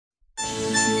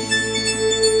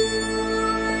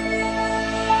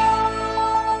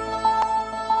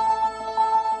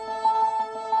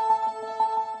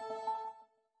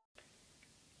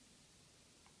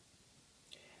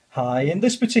Hi, in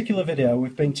this particular video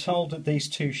we've been told that these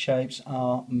two shapes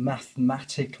are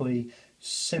mathematically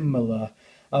similar.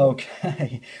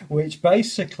 Okay, which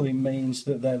basically means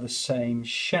that they're the same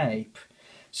shape.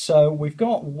 So we've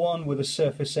got one with a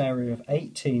surface area of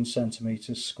 18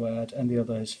 centimetres squared and the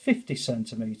other is 50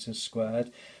 centimetres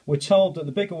squared. We're told that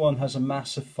the bigger one has a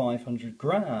mass of 500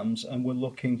 grams and we're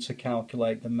looking to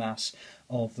calculate the mass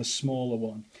of the smaller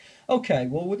one. Okay,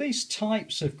 well with these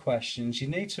types of questions you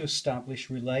need to establish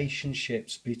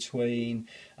relationships between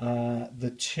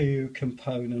the two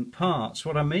component parts.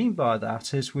 What I mean by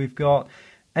that is we've got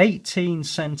 18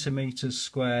 centimetres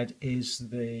squared is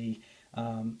the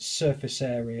surface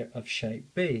area of shape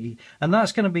B, and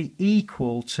that's going to be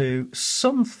equal to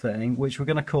something which we're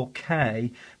going to call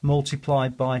K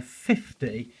multiplied by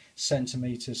 50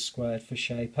 centimetres squared for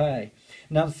shape A.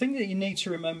 Now the thing that you need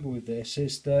to remember with this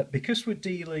is that because we're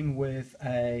dealing with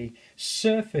a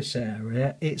surface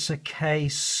area, it's a K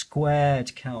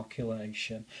squared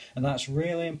calculation, and that's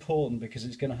really important because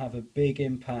it's going to have a big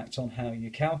impact on how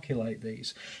you calculate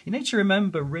these. You need to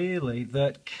remember really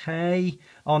that K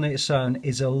on its own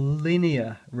is a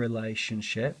linear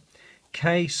relationship.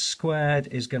 K squared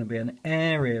is going to be an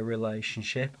area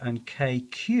relationship and K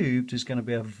cubed is going to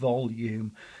be a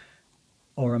volume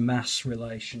or a mass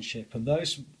relationship, and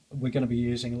those we're going to be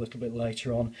using a little bit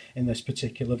later on in this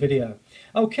particular video.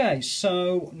 Okay,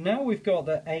 so now we've got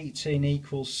that 18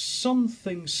 equals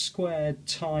something squared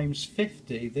times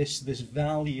 50, this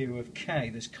value of K,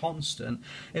 this constant.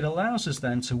 It allows us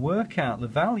then to work out the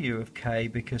value of K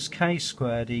because K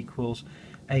squared equals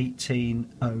 18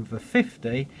 over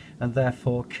 50, and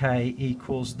therefore K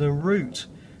equals the root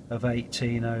of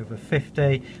 18 over 50,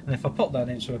 and if I put that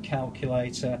into a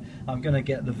calculator I'm going to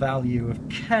get the value of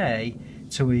K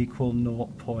to equal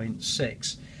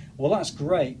 0.6. Well, that's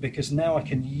great because now I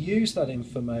can use that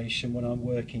information when I'm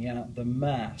working out the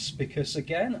mass, because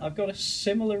again I've got a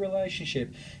similar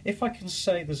relationship. If I can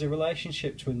say there's a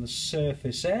relationship between the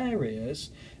surface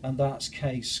areas and that's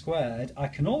K squared, I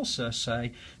can also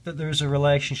say that there is a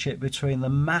relationship between the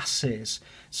masses.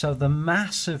 So the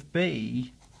mass of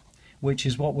B, which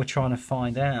is what we're trying to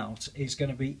find out, is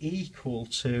going to be equal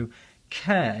to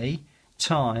K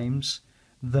times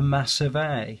the mass of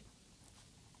A.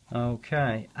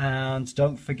 Okay, and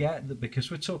don't forget that because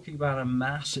we're talking about a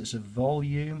mass, it's a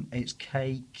volume, it's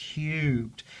K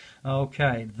cubed.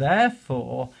 Okay,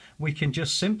 therefore we can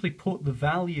just simply put the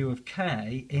value of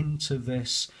K into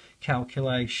this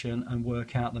calculation and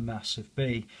work out the mass of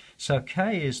B. So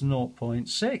K is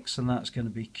 0.6 and that's going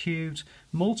to be cubed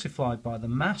multiplied by the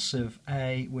mass of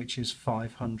A, which is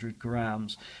 500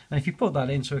 grams. And if you put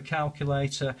that into a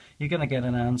calculator you're going to get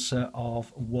an answer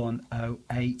of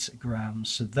 108 grams.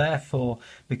 So therefore,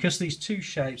 because these two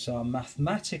shapes are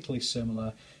mathematically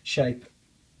similar, shape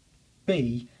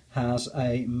B has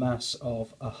a mass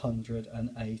of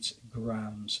 108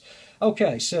 grams.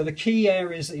 Okay, so the key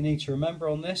areas that you need to remember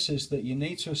on this is that you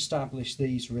need to establish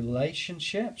these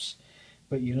relationships,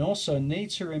 but you also need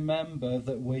to remember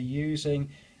that we're using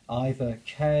either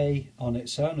K on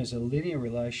its own as a linear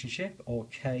relationship or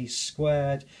K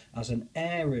squared as an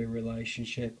area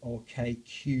relationship or K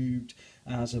cubed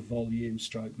as a volume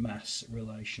stroke mass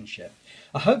relationship.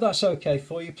 I hope that's okay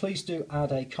for you. Please do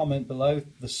add a comment below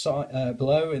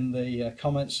below in the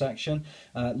comment section.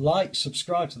 Like,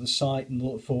 subscribe to the site, and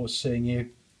look forward to seeing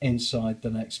you inside the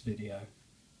next video.